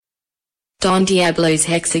Don Diablo's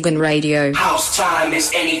Hexagon Radio. House time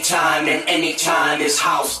is anytime and anytime is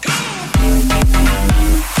house.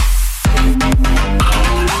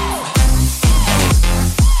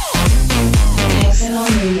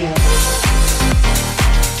 Hexagon Radio.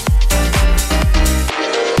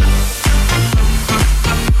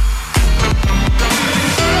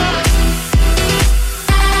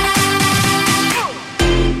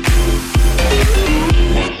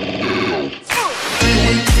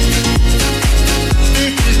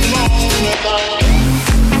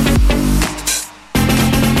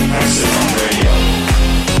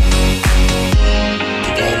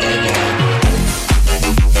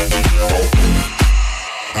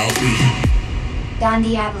 Don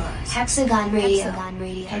Diablo, Hexagon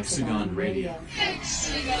Radio.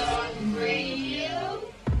 Hexagon Radio.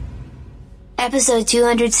 Episode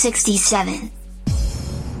 267.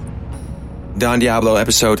 Don Diablo,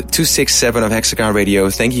 episode 267 of Hexagon Radio.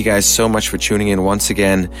 Thank you guys so much for tuning in once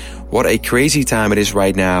again. What a crazy time it is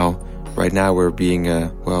right now. Right now we're being,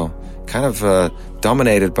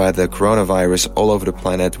 dominated by the coronavirus all over the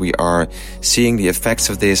planet. We are seeing the effects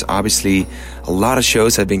of this. Obviously, a lot of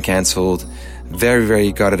shows have been canceled. Very,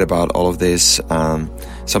 very gutted about all of this. Some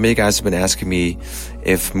of you guys have been asking me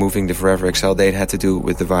if moving the Forever XL date had to do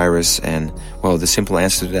with the virus. And, well, the simple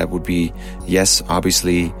answer to that would be yes,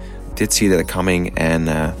 obviously. Did see that coming and,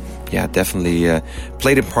 definitely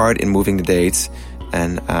played a part in moving the dates.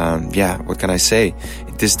 And, what can I say?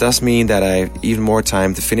 This does mean that I have even more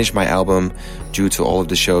time to finish my album due to all of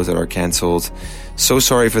the shows that are canceled. So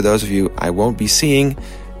sorry for those of you I won't be seeing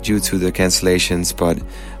due to the cancellations, but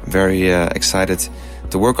I'm very excited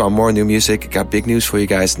to work on more new music. Got big news for you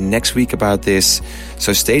guys next week about this,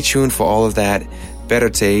 so stay tuned for all of that. Better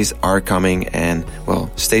days are coming, and,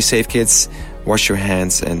 well, stay safe, kids. Wash your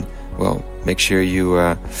hands, and, well, make sure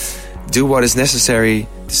you do what is necessary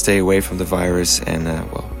to stay away from the virus. And,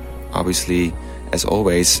 obviously, as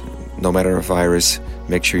always, no matter a virus,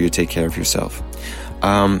 make sure you take care of yourself.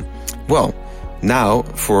 Now,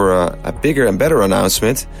 for a bigger and better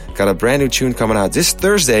announcement, got a brand new tune coming out this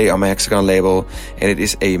Thursday on my Hexagon label, and it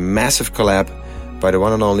is a massive collab by the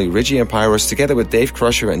one and only Reggie and Pyros together with Dave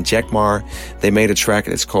Crusher and Jack Marr. They made a track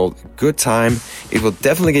that's called Good Time. It will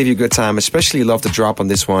definitely give you a good time, especially love the drop on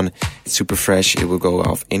this one. It's super fresh. It will go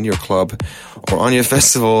off in your club or on your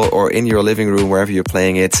festival or in your living room, wherever you're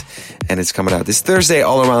playing it. And it's coming out this Thursday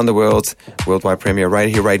all around the world. Worldwide premiere right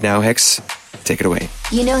here, right now. Hex, take it away.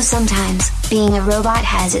 You know, sometimes being a robot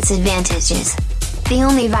has its advantages. The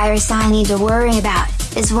only virus I need to worry about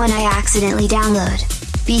is one I accidentally download.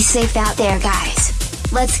 Be safe out there, guys.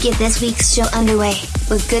 Let's get this week's show underway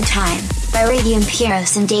with Good Time by Radium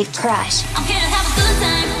Pyros and Dave Crush. I'm here to have a good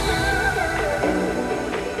time.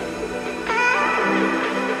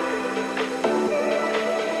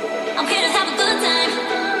 I'm here to have a good time.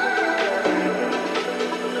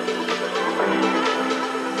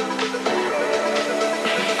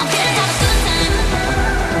 I'm here to have a good time.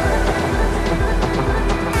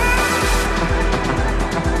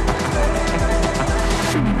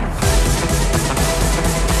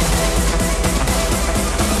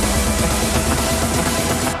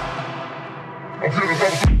 I'm here to have a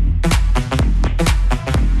good time.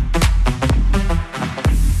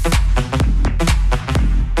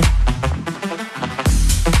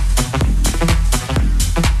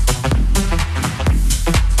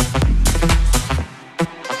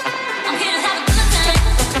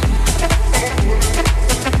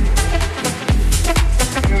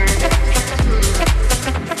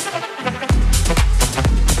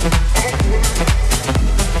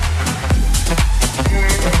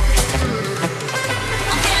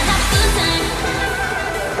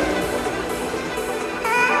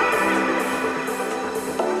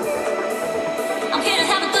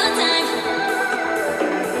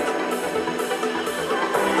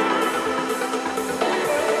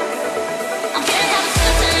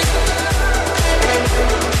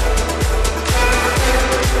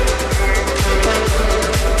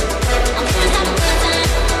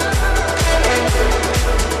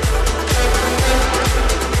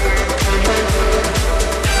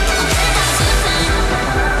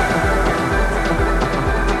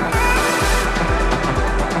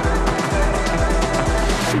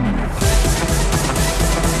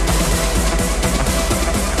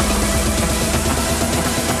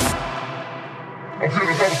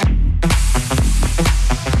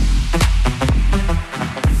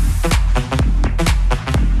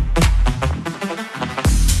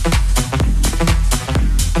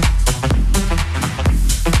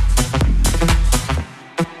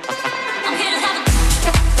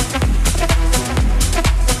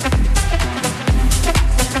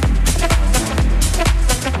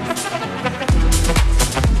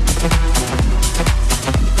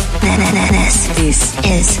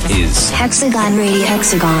 is Hexagon Radio.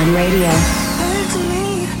 Hexagon Radio. Back to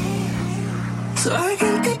me, so I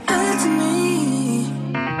can get back to me.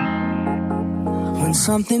 When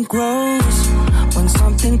something grows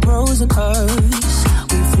in us,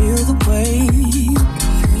 we feel the weight.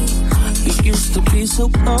 We used to be so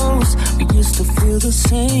close, we used to feel the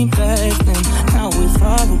same back then. Now we're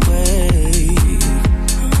far away.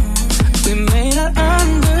 We may not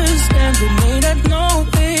understand, we may not know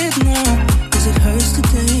it now, 'cause it hurts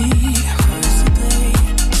today.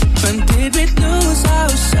 When did we lose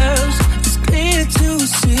ourselves? It's clear to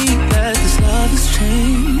see that this love has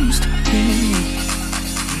changed.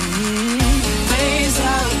 Phase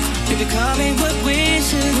out, we're becoming what we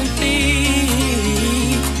shouldn't be.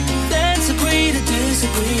 Let's agree to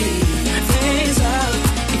disagree. Phase out,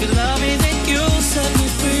 if you love me then you'll set me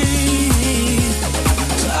free.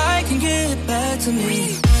 So I can get back to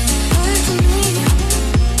me. Back to me.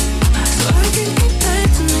 So I can get back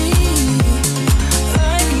to me.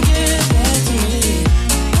 I can get back to me.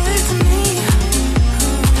 Back to me.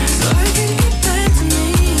 So I can get back to me.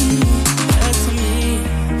 Back to me.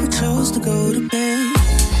 We chose to go to bed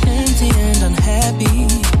empty and unhappy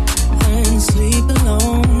and sleep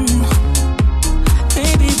alone.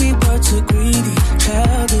 Maybe we were too greedy,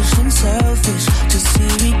 childish and selfish to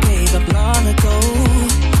see we gave up long ago.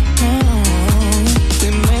 We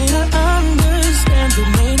may not understand, we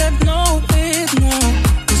may not know it now,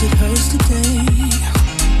 'cause it hurts today.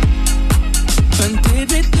 When did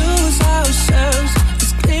we lose ourselves?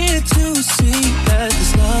 It's clear to see that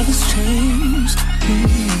this love has changed.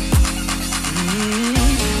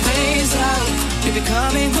 Phase out, we're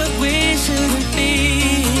becoming what we shouldn't be.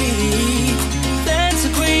 Let's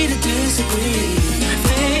agree to disagree.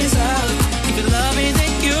 Phase out, if you love me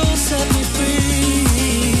then you'll set me free.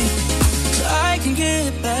 So I can get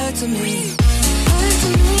back to me. Back to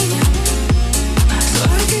me. So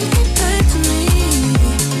I can get back to me.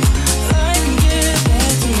 I can get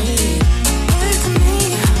back to me. Back to me.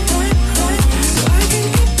 So I can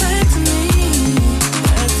get back to me.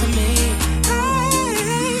 Back to me.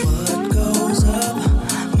 What goes up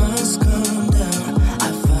must come down. I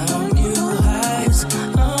found new highs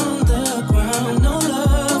on the ground. No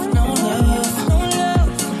love, no love, no love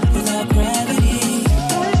without gravity.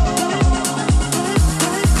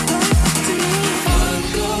 What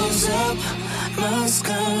goes up must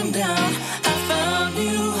come down. I found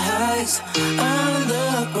new highs on the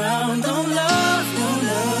ground. No love, no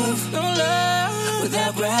love, no love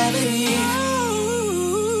without gravity.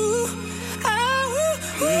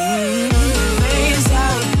 Phase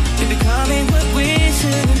out, we're becoming what we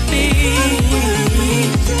shouldn't be.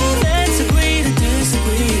 Let's agree to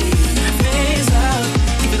disagree. Phase out,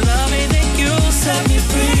 if you love me then you'll set me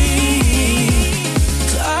free.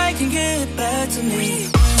 So I can get back to me.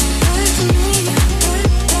 Back to me.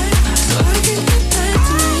 So I can get back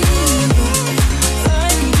to me. I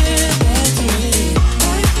can get back to me.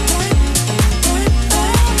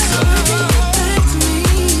 So I can get back to me.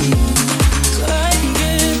 So I can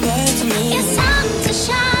get back to me. It's time to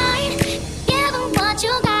shine. Give them what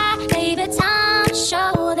you got, baby. Time to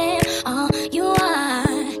show them all you are.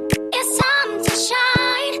 It's time to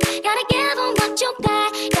shine. Gotta give them what you got.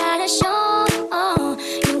 Gotta show them all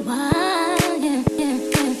you are.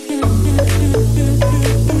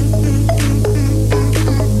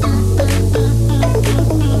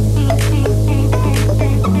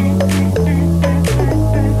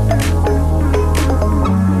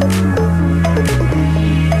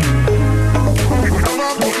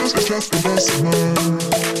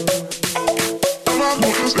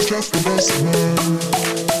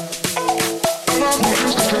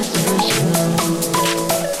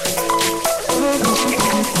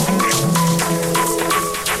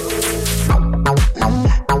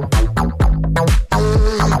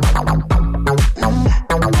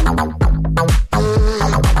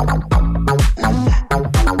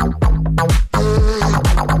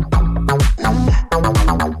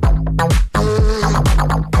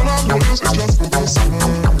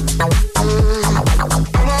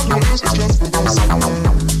 It's just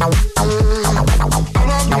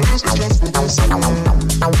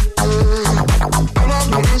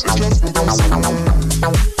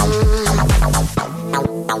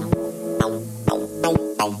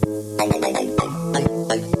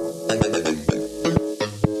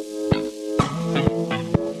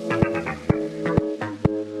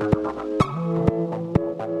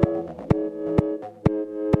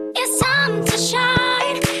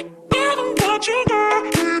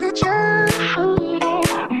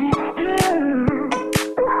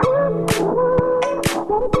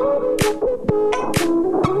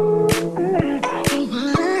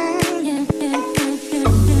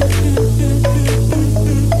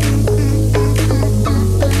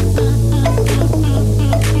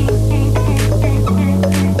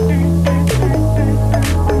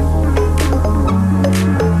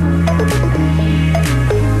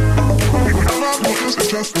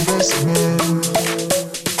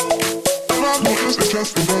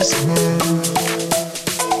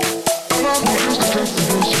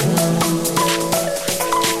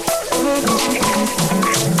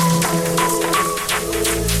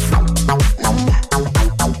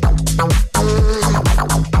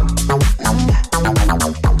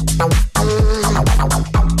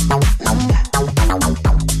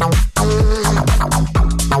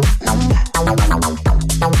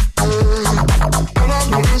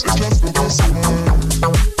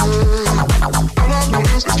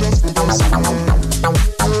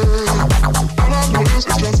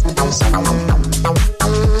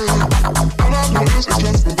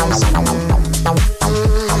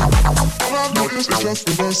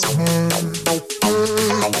best of her.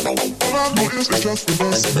 All I know is it's just the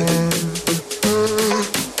best of her.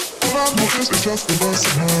 All I know is it's just the best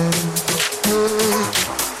of her.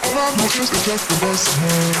 All I know is it's just the best of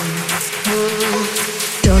her.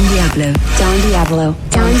 Don Diablo, Don Diablo,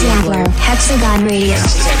 Don Diablo, Hexagon Radio.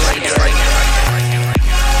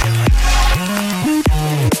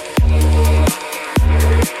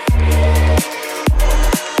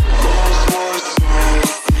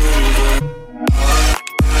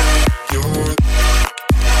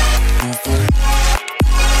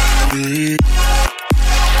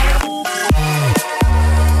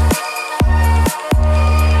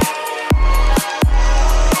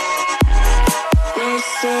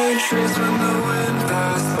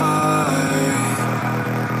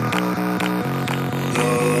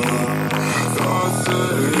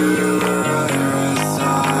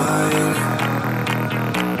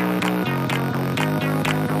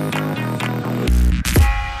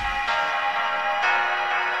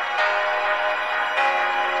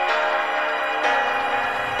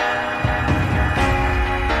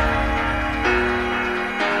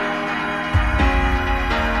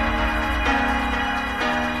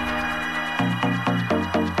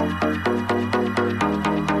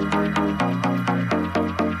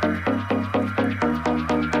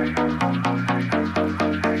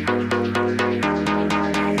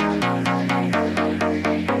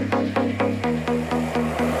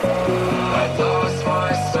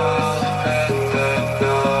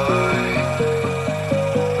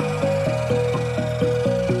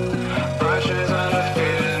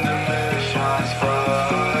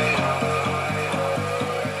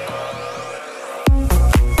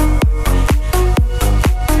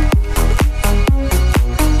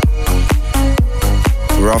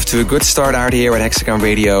 To a good start out here at Hexagon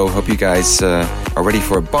Radio. Hope you guys are ready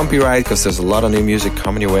for a bumpy ride, because there's a lot of new music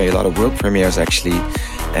coming your way, a lot of world premieres actually.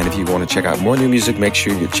 And if you want to check out more new music, make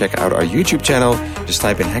sure you check out our YouTube channel. Just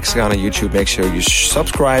type in Hexagon on YouTube, make sure you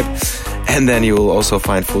subscribe, and then you will also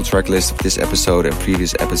find full track list of this episode and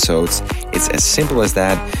previous episodes. It's as simple as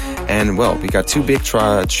that. And well, we got two big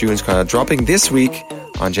tunes dropping this week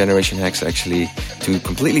on Generation Hex, actually, two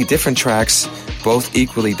completely different tracks, both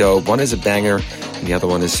equally dope. One is a banger, and the other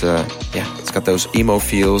one is, it's got those emo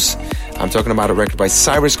feels. I'm talking about a record by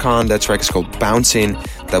Cyrus Khan. That track is called Bouncing.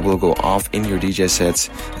 That will go off in your DJ sets.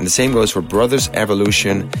 And the same goes for Brothers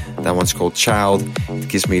Evolution. That one's called Child. It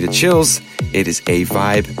gives me the chills. It is a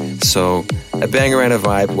vibe. So a banger and a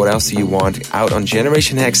vibe. What else do you want? Out on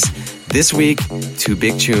Generation Hex this week, two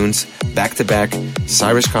big tunes back to back.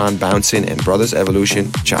 Cyrus Khan, Bouncing, and Brothers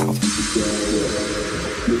Evolution, Child.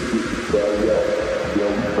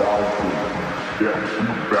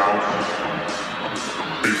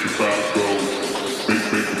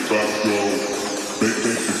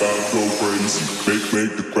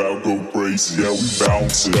 Make the crowd go crazy. Yeah, we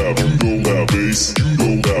bounce it up. You go loud, bass. You go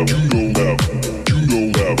loud. You go loud. You go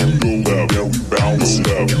loud. You go loud. Yeah, we bounce it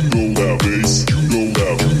up. You go loud, bass. You go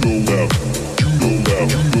loud. You go loud. You go loud.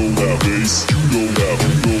 You go loud, bass. You go loud.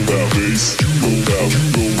 You go loud, bass. You go loud. You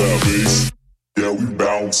go loud, bass. Yeah, we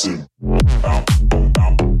bouncing.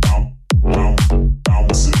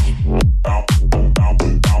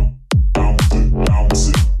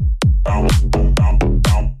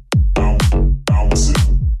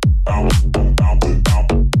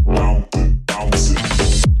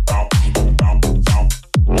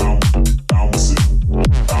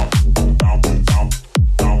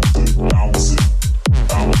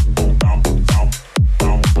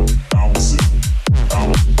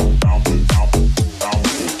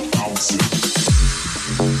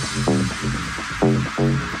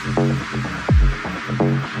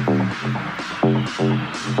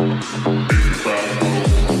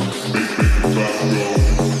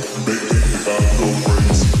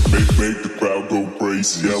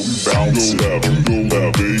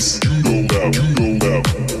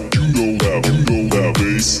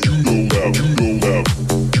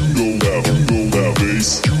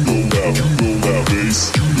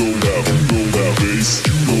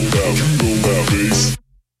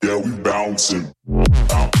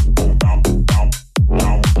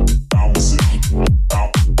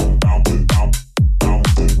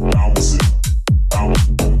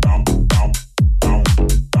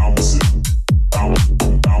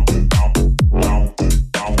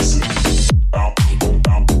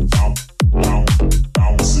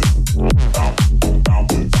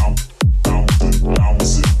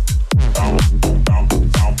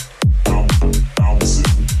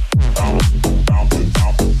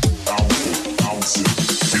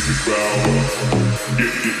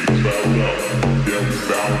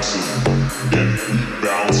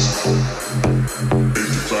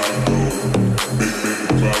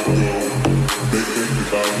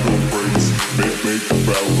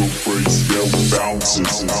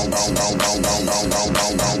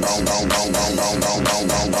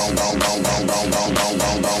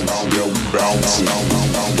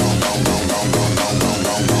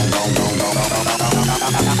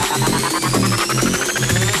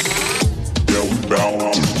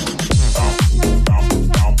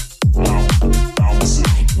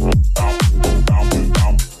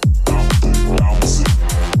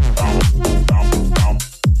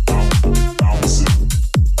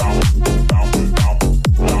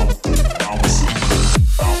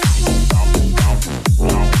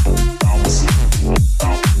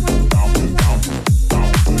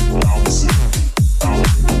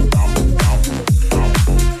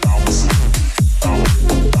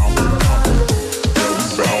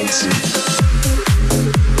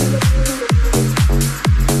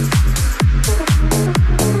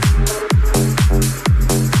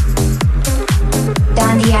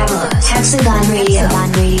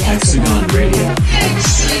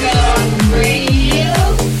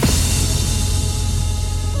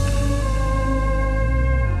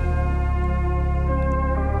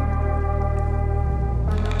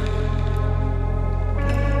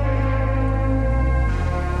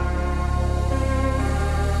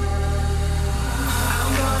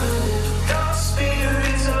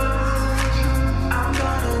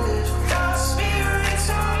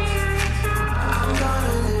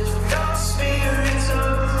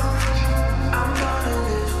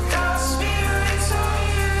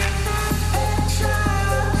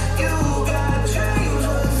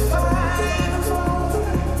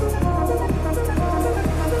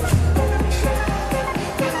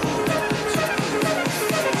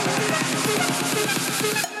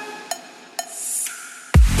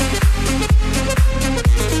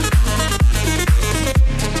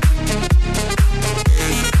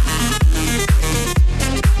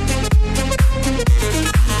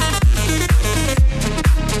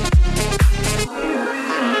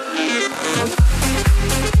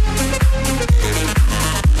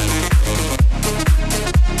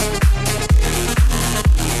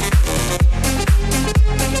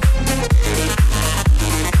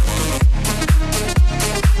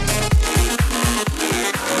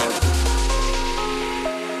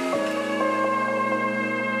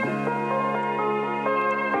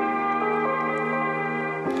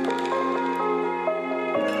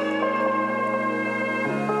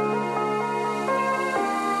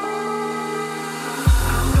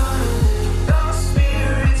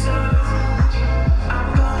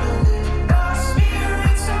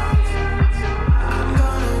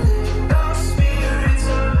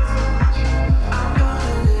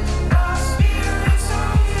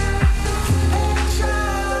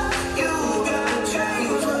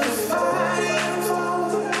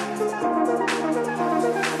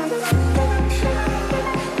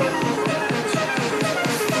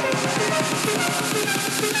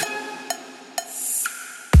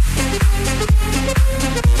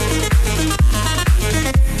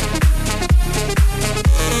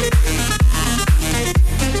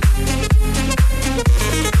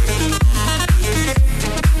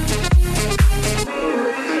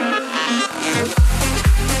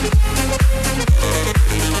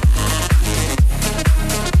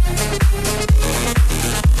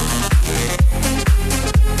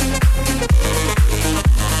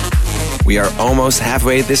 We are almost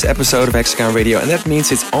halfway this episode of Hexagon Radio, and that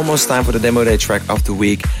means it's almost time for the demo day track of the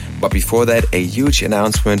week. But before that, a huge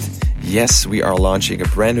announcement. Yes, we are launching a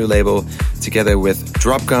brand new label together with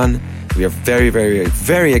Dropgun. We are very, very,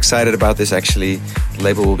 very excited about this actually. The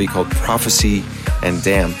label will be called Prophecy, and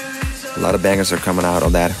damn, a lot of bangers are coming out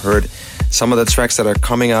on that. Heard some of the tracks that are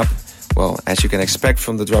coming up. Well, as you can expect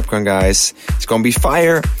from the Dropgun guys, it's gonna be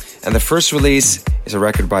fire. And the first release is a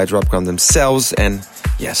record by Dropgun themselves, and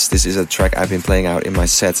yes, this is a track I've been playing out in my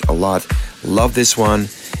sets a lot. Love this one.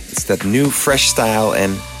 It's that new fresh style,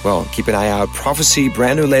 and well, keep an eye out. Prophecy,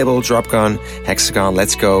 brand new label, Dropgun, Hexagon,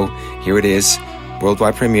 let's go. Here it is,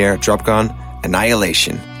 worldwide premiere, Dropgun,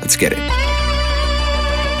 Annihilation. Let's get it.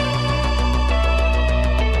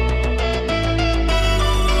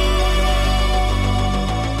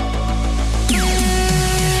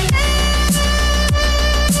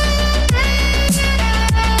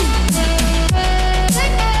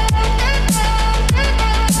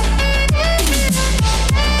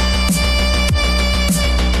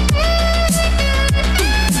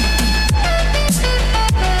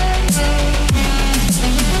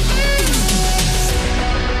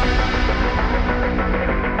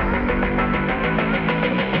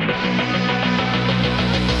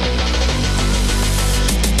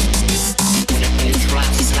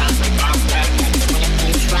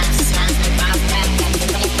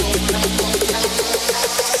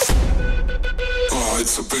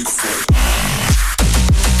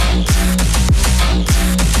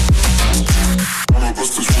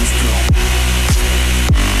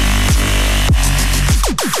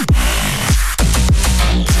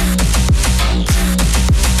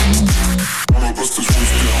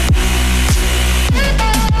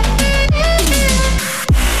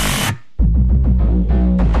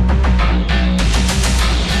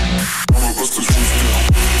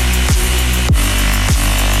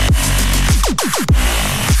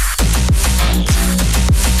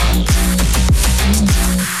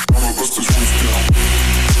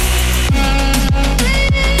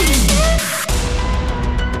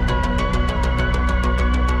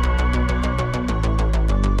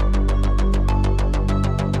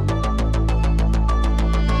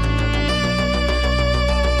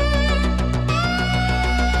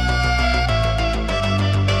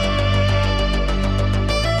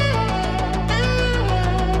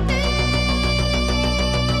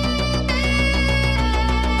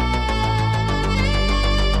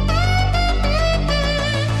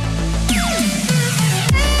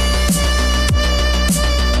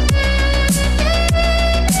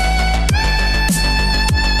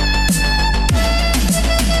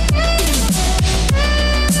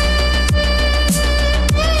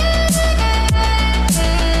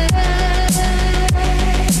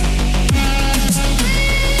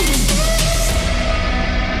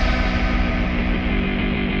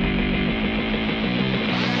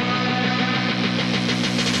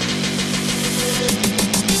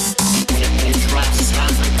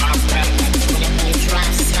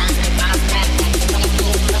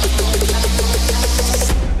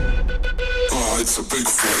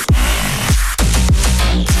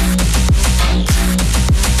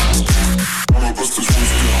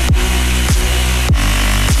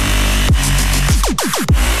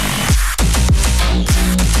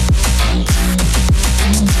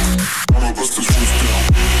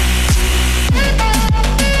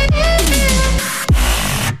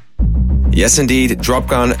 Yes, indeed.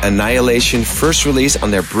 Dropgun Annihilation, first release on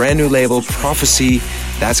their brand new label, Prophecy.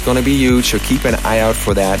 That's going to be huge, so keep an eye out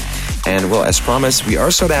for that. And well, as promised, we are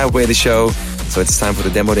sort of halfway the show, so it's time for the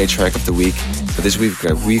demo day track of the week. For this week,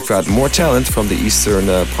 we've got more talent from the eastern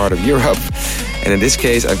part of Europe. And in this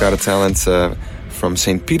case, I've got a talent from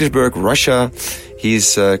St. Petersburg, Russia.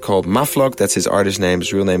 He's called Maflok. That's his artist name.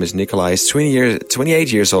 His real name is Nikolai. He's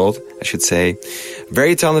 28 years old, I should say.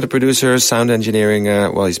 Very talented producer, sound engineering.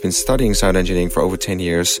 Well, he's been studying sound engineering for over 10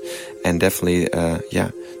 years. And definitely,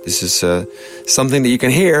 this is something that you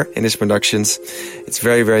can hear in his productions. It's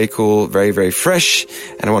very, very cool, very, very fresh.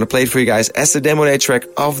 And I want to play it for you guys as the demo day track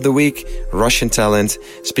of the week, Russian talent.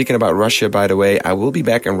 Speaking about Russia, by the way, I will be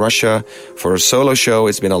back in Russia for a solo show.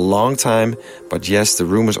 It's been a long time, but yes, the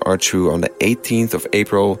rumors are true. On the 18th of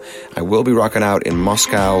April, I will be rocking out in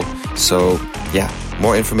Moscow. So yeah,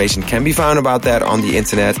 more information can be found about that on the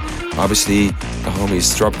internet. Obviously, the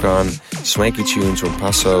homies Dropgun, Swanky Tunes from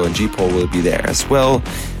Paso, and G-Pol will be there as well.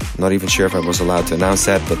 Not even sure if I was allowed to announce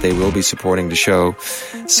that, but they will be supporting the show.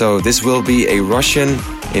 So this will be a Russian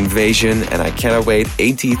invasion, and I cannot wait.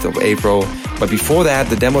 18th of April. But before that,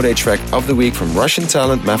 the demo day track of the week from Russian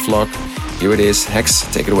talent Maflok. Here it is. Hex,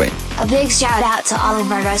 take it away. A big shout out to all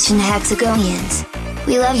of our Russian hexagonians.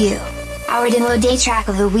 We love you. Our demo day track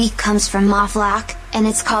of the week comes from Maflok, and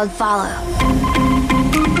it's called Follow.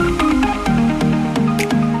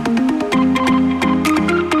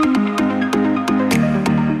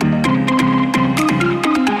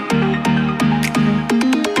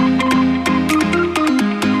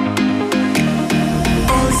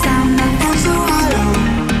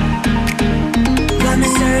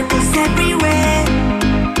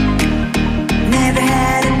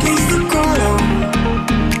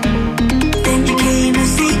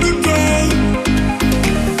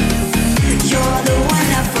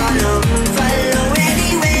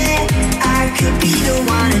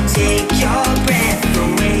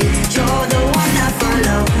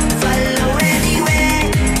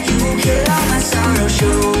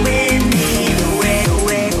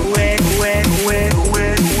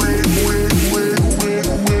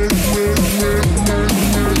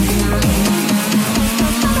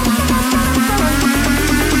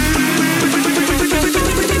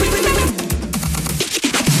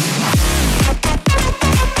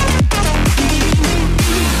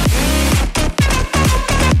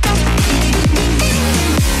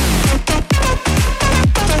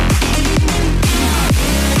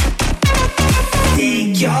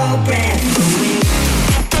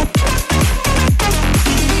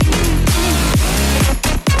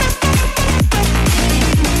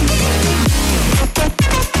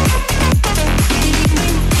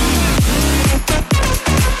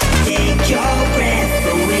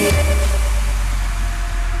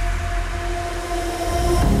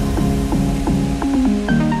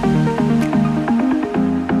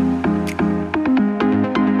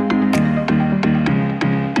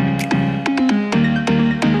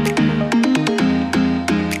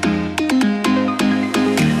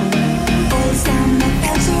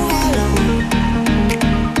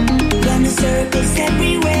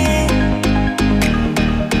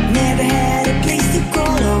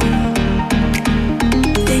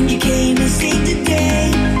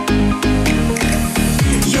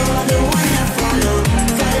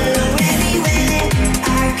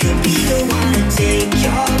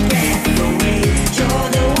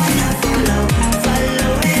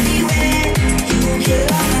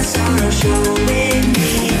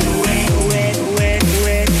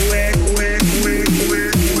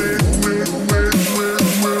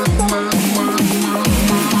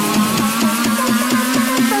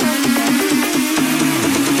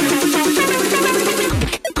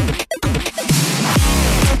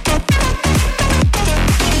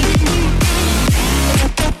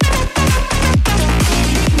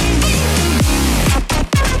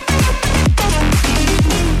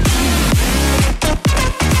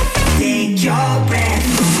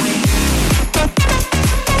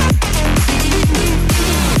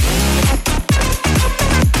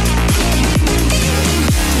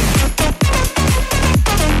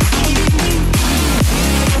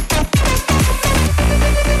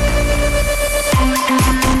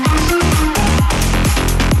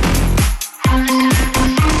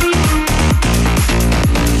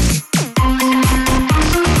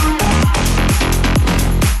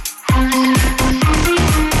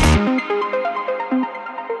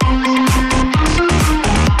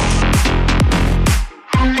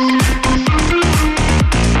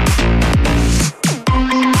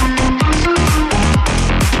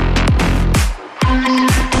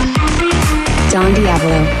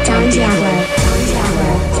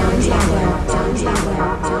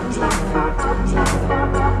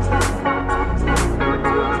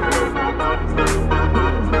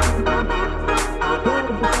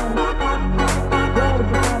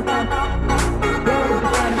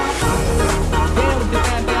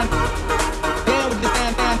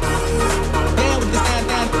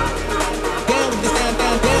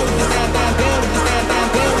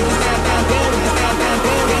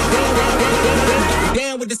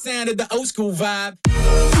 old school vibe.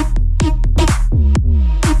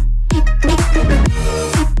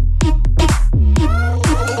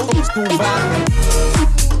 Old school vibe.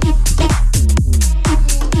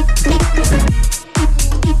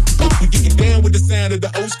 You get down with the sound of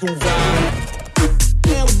the old school vibe.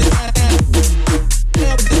 Down with the sound.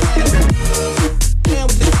 Down with the sound. Down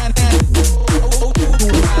with the sound. Old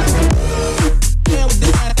school vibe. Down with the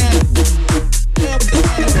sound. Down with the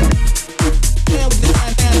sound. Down with the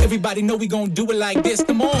sound. Everybody know we gon' do it like this.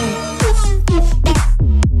 Come on.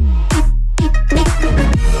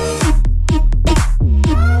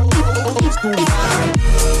 Old school vibe.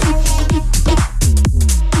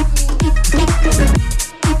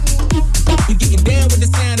 You getting down with the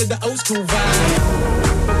sound of the old school vibe.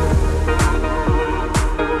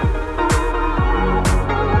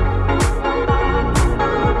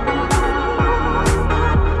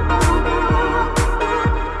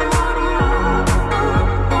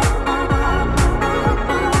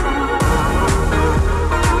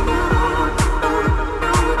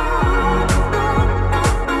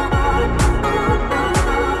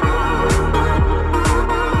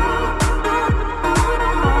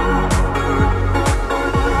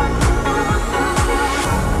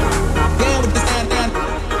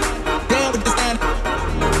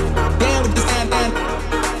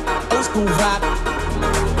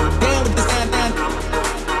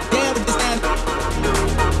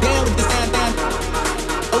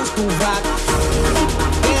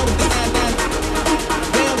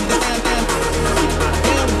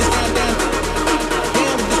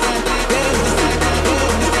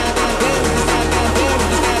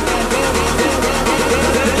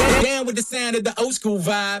 The old school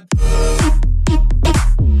vibe.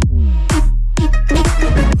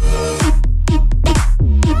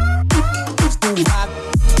 Old school vibe.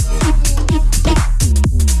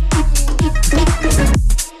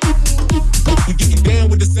 You get down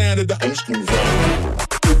with the sound of the old school vibe.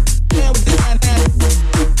 Down with the sound.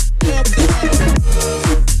 Down with the sound.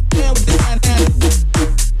 Down with the sound.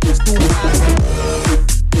 Old school vibe.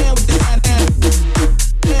 Down with the sound.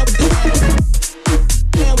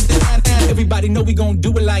 Down with the sound. Everybody know we gon' do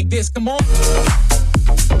it like this. Come on.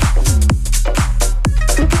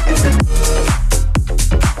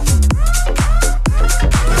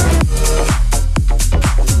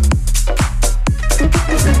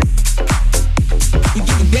 You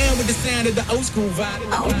getting down with the sound of the old school vibe.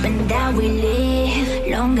 Hoping that we live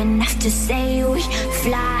long enough to say we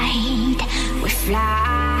fly. We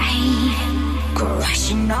fly.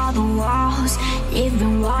 Crushing all the walls,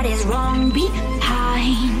 leaving what is wrong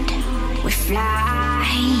behind. We fly,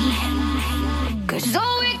 'cause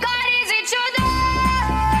all we got is each other.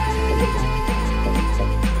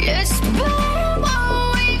 Let's burn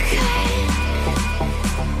what we can,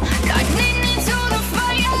 lightning into the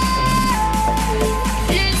fire.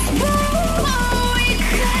 Let's burn what we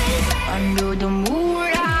can, under the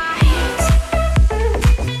moonlight.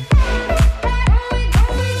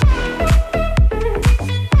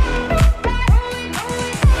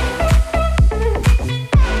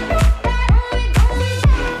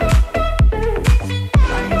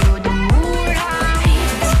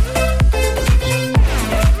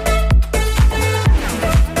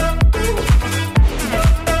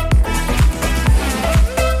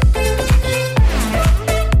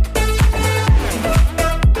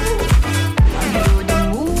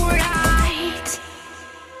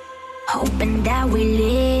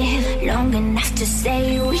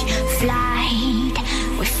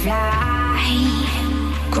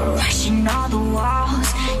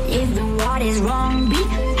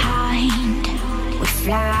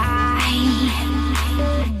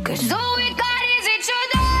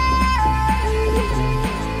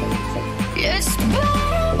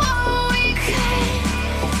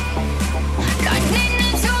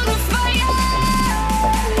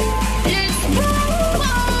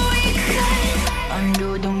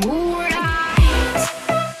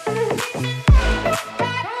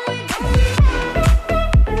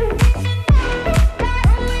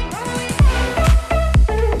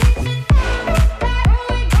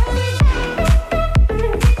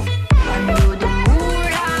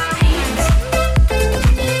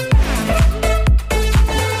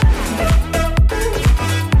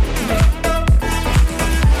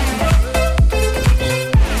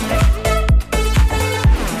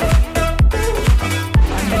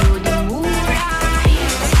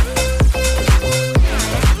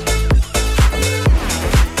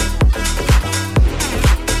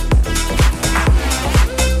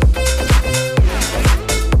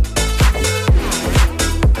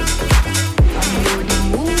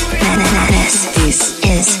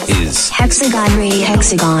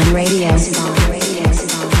 Hexagon Radio.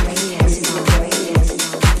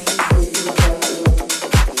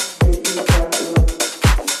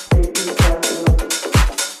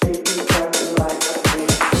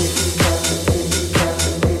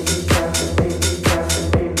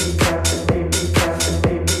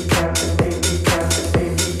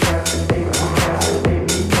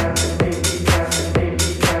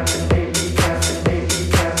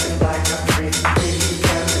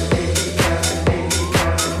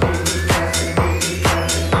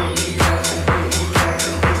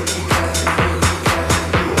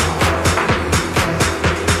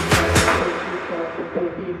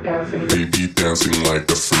 Dancing like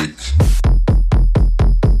a freak.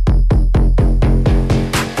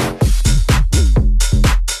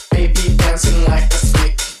 Baby dancing like a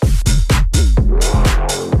freak.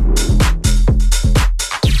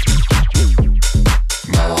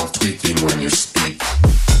 Now I'm tweaking when you speak.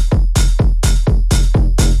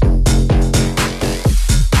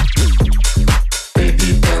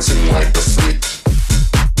 Baby dancing like a freak.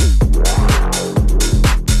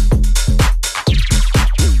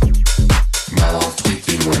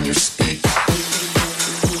 When you speak.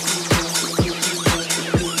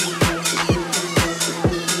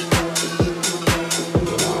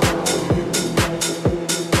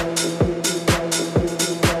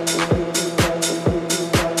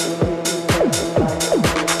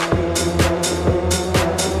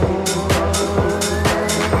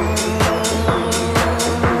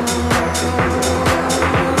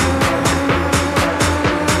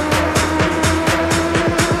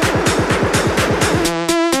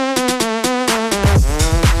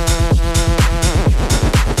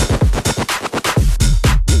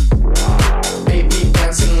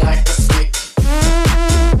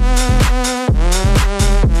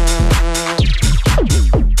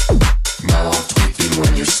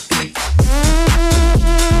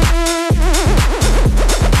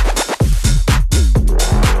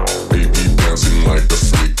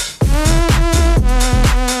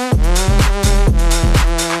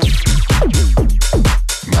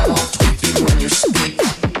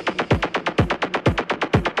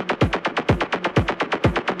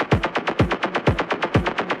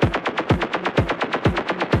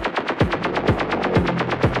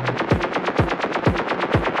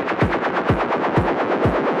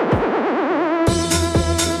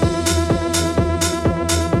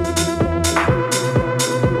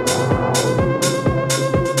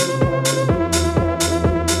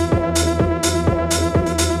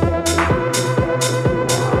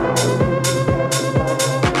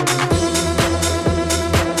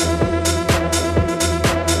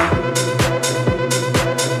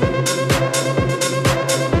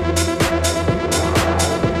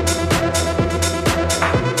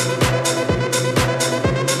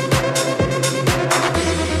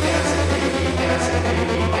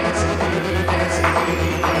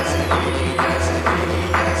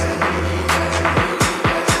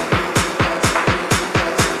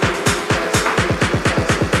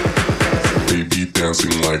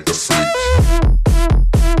 Dancing like a freak.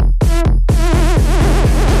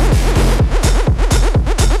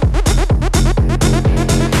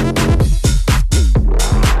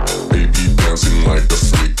 Baby dancing like a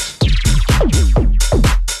freak.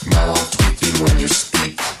 Now I'm tweaking when you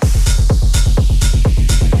speak.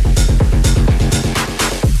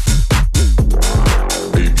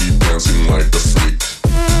 Baby dancing like a freak.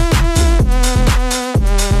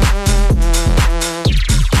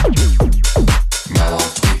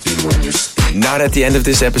 Not at the end of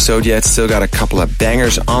this episode yet, still got a couple of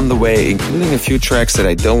bangers on the way, including a few tracks that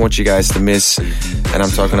I don't want you guys to miss. And I'm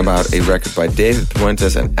talking about a record by David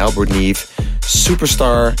Puentes and Albert Neve,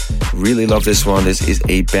 Superstar. Really love this one. This is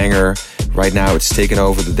a banger. Right now it's taken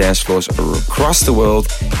over the dance floors across the world.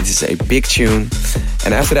 It is a big tune.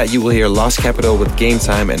 And after that you will hear Lost Capital with Game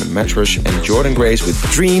Time and Metrosh and Jordan Grace with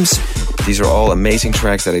Dreams. These are all amazing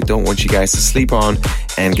tracks that I don't want you guys to sleep on.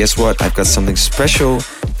 And guess what? I've got something special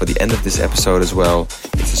for the end of this episode as well.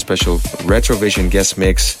 It's a special Retrovision guest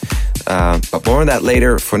mix. But more on that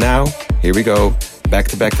later. For now, here we go. Back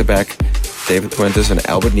to back to back. David Puentes and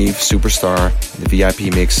Albert Neve, Superstar, the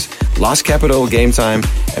VIP mix. Lost Capital, Game Time,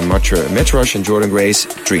 and Metrosh and Jordan Grace,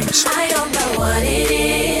 Dreams. I don't know what it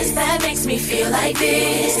is that makes me feel like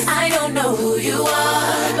this. I don't know who you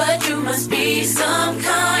are, but you must be some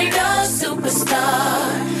kind of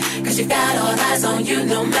superstar. Cause you've got all eyes on you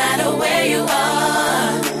no matter where you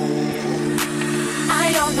are.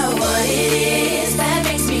 I don't know what it is that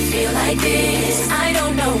makes me feel like this. I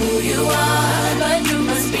don't know who you are, but you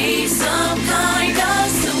must be some kind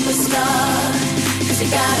of superstar. Cause you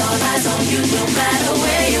got all eyes on you no matter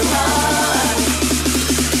where you are.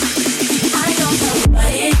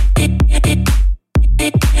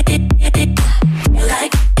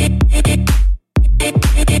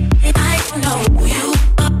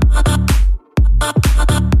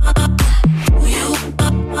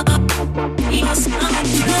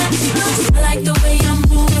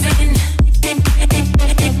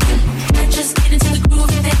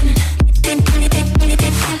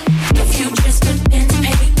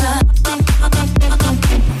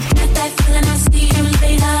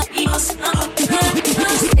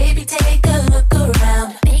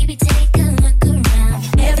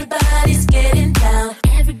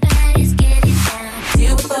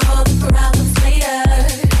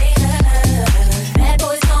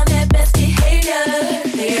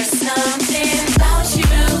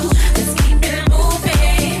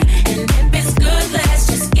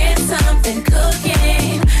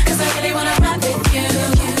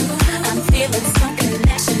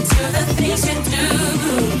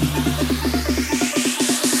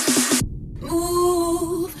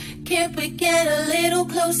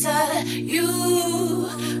 closer. You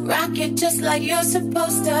rock it just like you're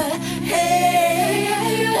supposed to.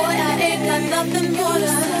 Hey, boy, I ain't got nothing more to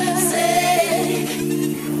say.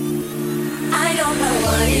 I don't know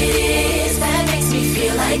what it is that makes me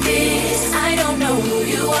feel like this. I don't know who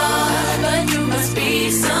you are, but you must be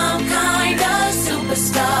some kind of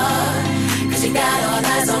superstar. 'Cause you got all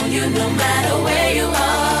eyes on you no matter where you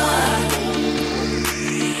are.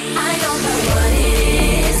 I don't know what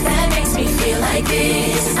it is that makes me feel like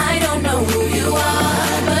this. I don't know who you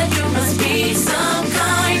are, but you must be some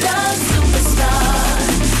kind of superstar.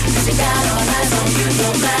 'Cause you got all eyes on you no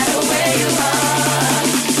matter where you are.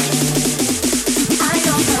 I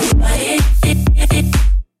don't know what it is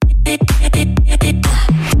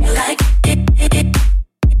like.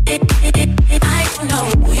 I don't know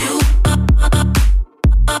who you are.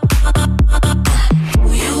 Who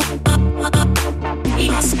you are.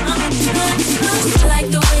 I like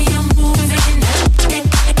the way you're moving.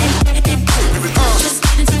 Just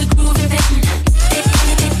get into the groove of it.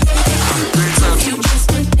 You just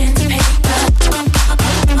put pen to paper.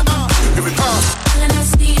 And I'll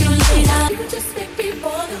see you later. You just make me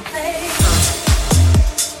wanna play.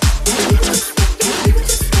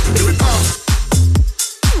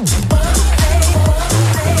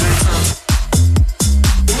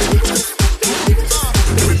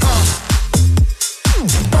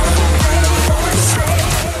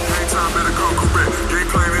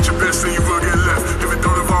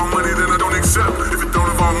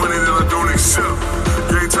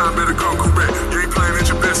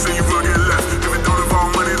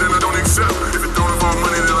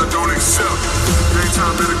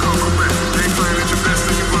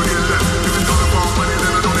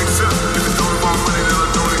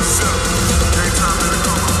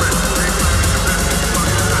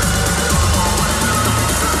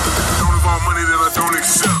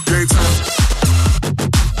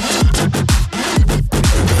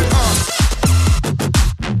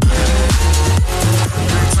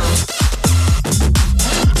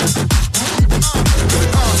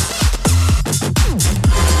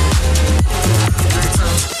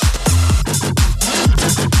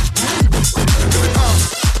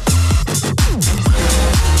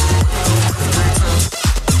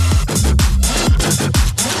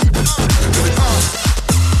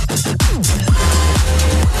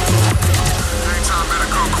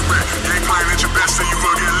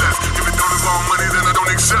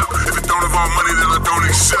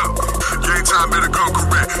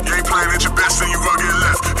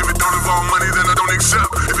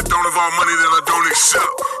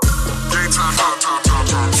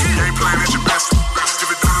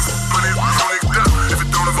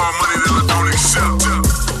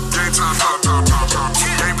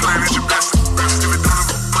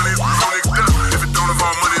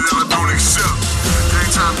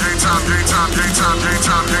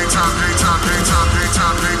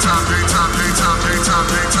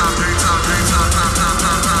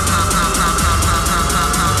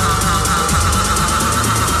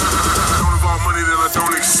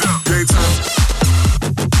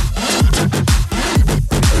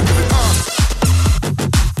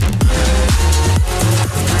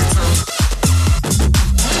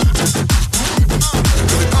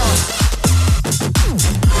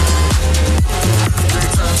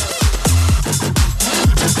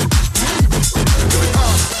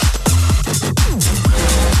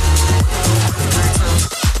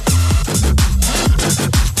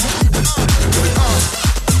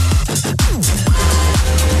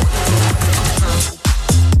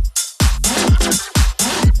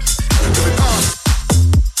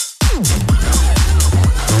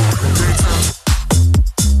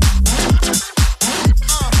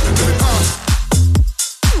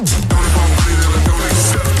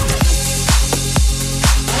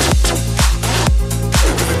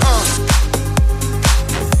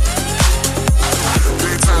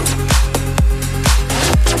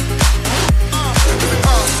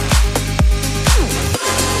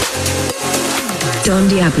 Don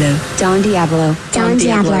Diablo. Don Diablo. Don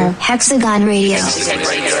Diablo. Hexagon Radio.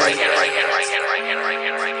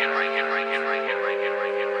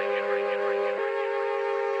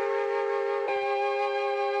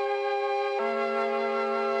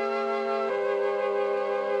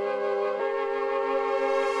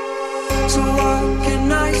 So what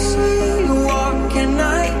can I say? What can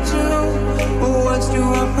I do? What do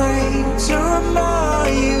I pray to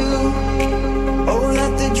remind you? Oh,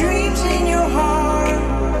 that the dreams in your heart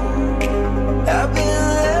have been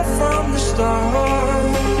left from the start.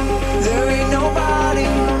 There ain't nobody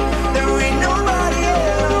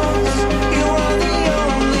else. You are the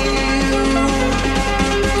only you.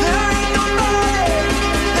 There ain't nobody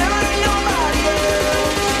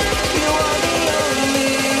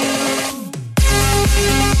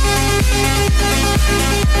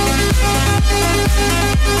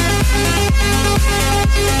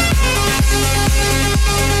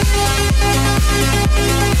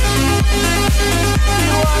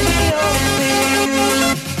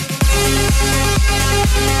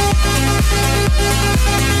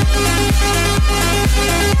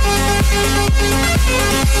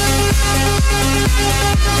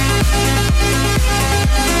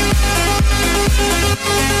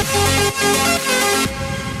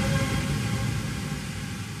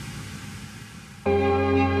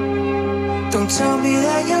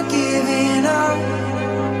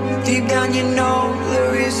you know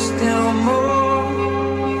there is still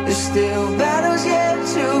more. There's still battles yet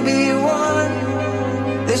to be won.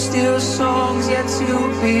 There's still songs yet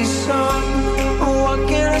to be sung. What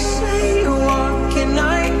can I say? What can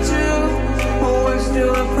I do? Words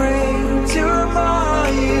still I pray to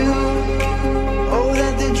remind you. Oh,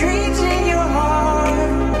 that the dreams in your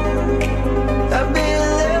heart have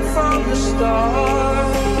been there from the start.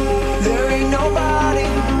 There ain't nobody,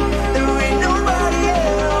 there ain't nobody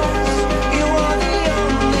else. You are the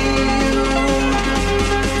only you.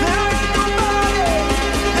 There ain't nobody,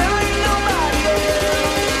 there ain't nobody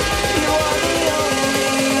else. You are the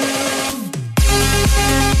only you.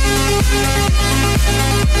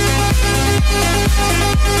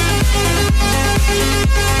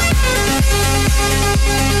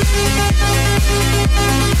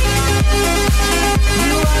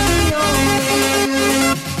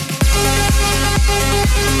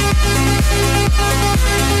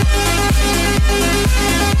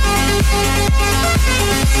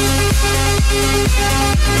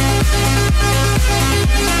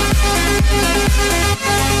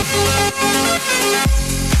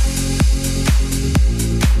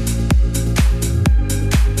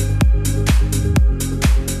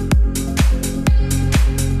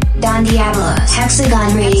 Don Diablo's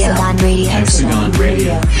Hexagon Radio. Hexagon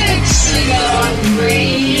Radio. Hexagon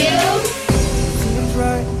Radio. Seems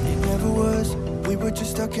right, it never was. We were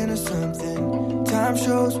just stuck into something. Time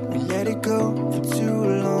shows we let it go for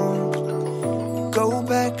too long. Go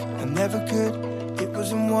back, I never could. It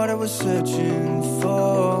wasn't what I was searching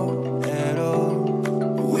for at all.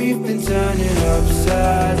 We've been turning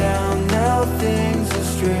upside down. Now things are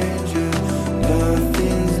stranger.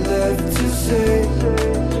 Nothing's left to say.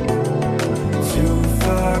 Too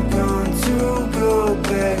far gone to go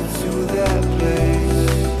back to that place.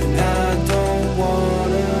 And I don't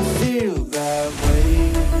wanna feel that way.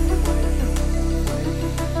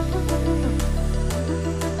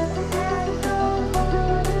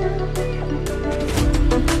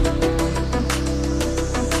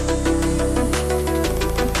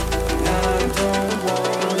 I don't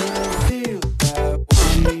wanna feel that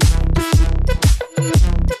way.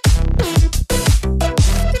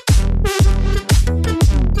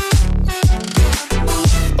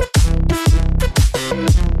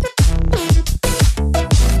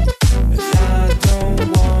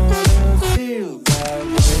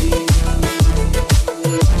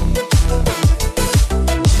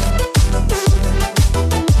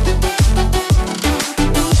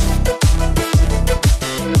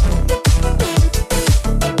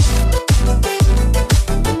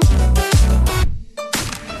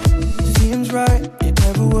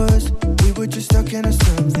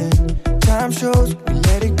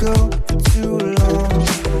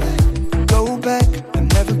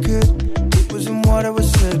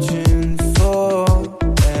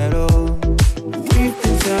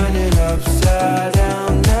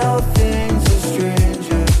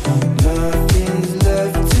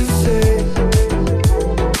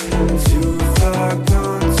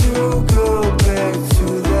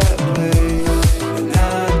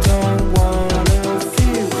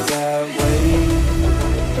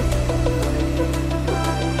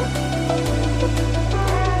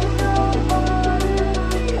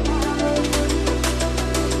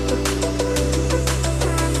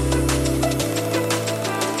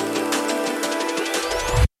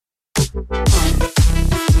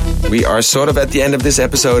 We are sort of at the end of this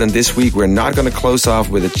episode, and this week we're not going to close off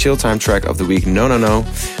with a chill time track of the week. No.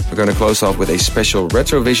 We're going to close off with a special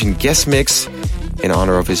Retrovision guest mix in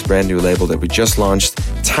honor of his brand new label that we just launched,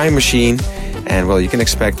 Time Machine. And well, you can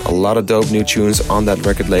expect a lot of dope new tunes on that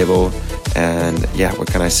record label. And yeah, what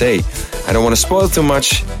can I say? I don't want to spoil too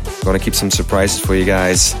much. I'm going to keep some surprises for you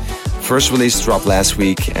guys. First release dropped last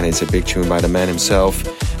week, and it's a big tune by the man himself.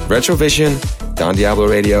 Retrovision, Don Diablo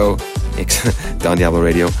Radio,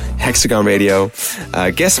 Hexagon Radio,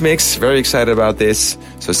 guest mix. Very excited about this.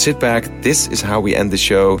 So sit back. This is how we end the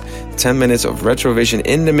show. 10 minutes of Retrovision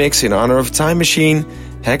in the mix in honor of Time Machine.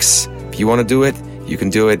 Hex, if you want to do it, you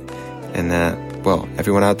can do it. And well,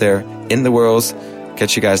 everyone out there in the world,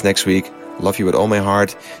 catch you guys next week. Love you with all my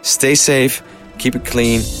heart. Stay safe, keep it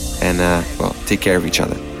clean, and well, take care of each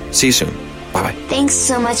other. See you soon. Bye-bye. Thanks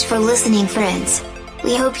so much for listening, friends.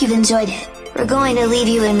 We hope you've enjoyed it. We're going to leave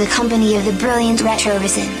you in the company of the brilliant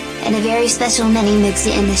Retrovision and a very special mini mix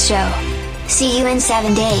to end the show. See you in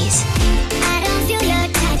 7 days. I don't feel your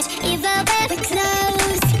touch, even when we're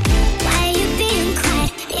close. Why you being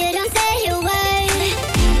quiet? You don't say a word.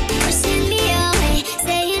 Pushing me away,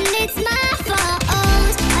 saying it's my fault.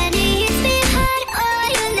 When it hits me hard,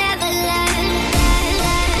 oh, you'll never learn.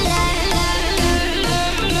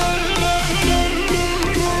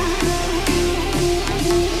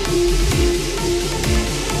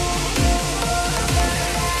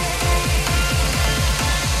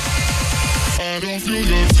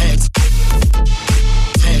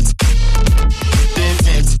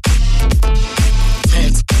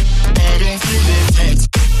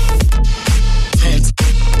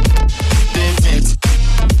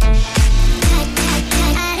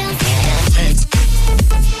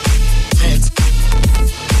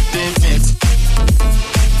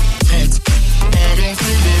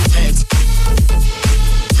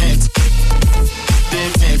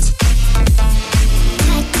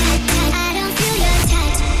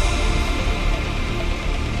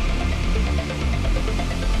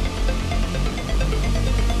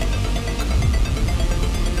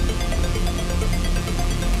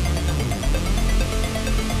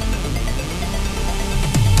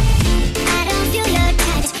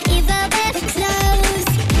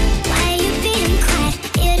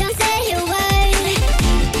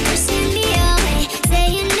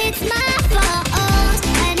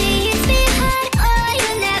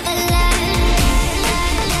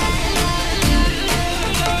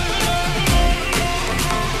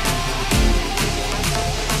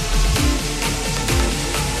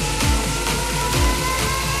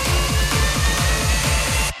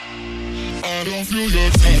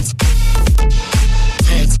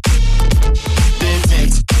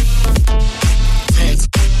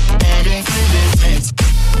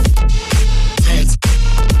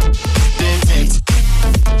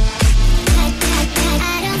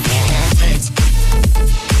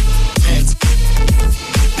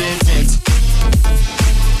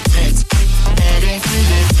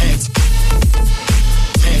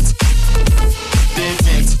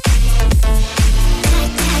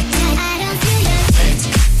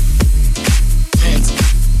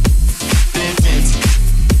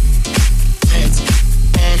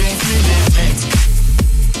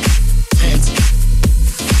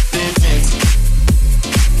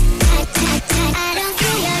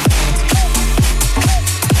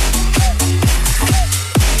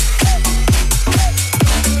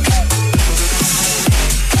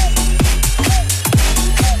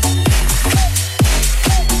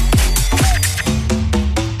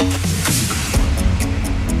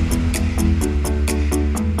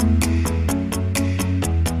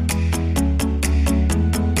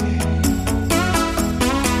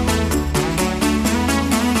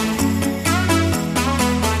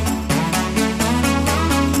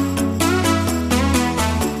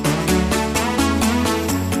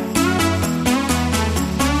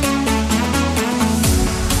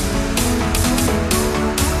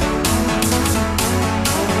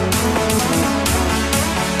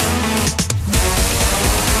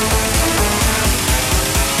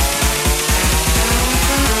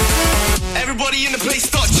 Everybody in the place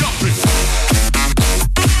start jumping.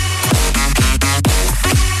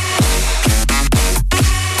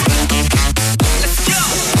 Let's go.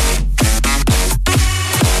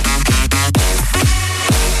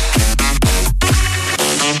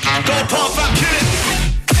 Go pump out, kill it.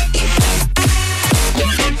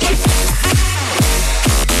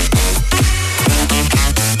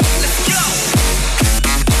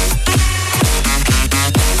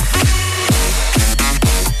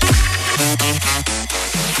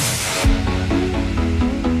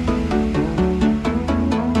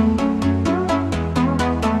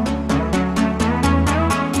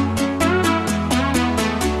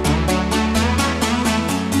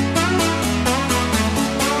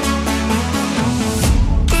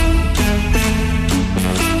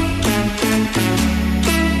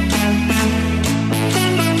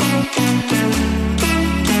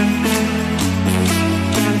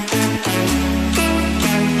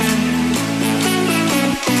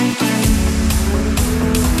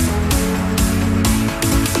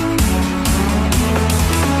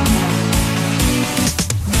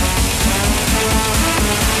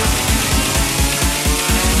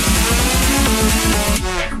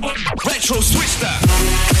 Retro switch that.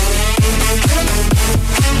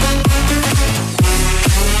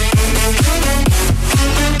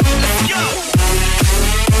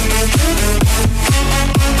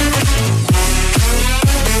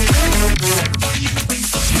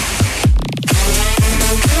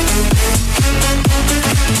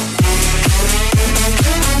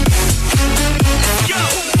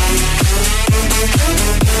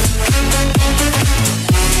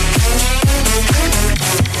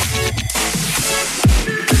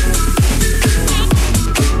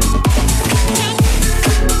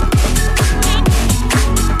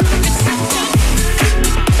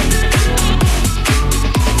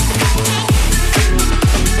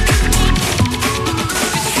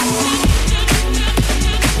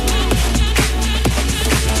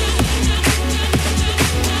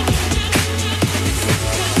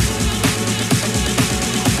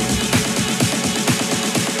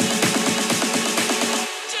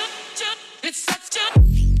 Let's go.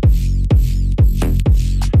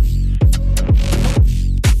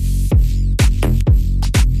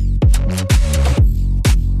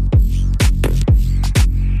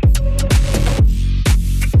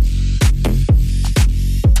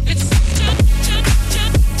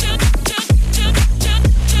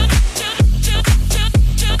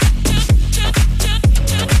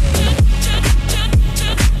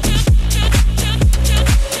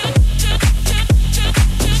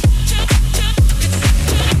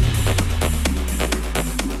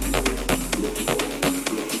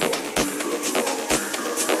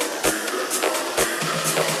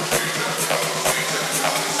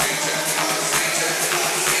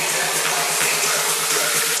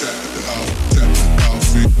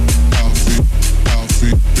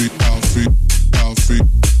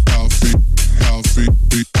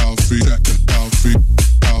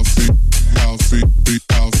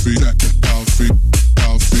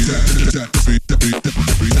 Feet.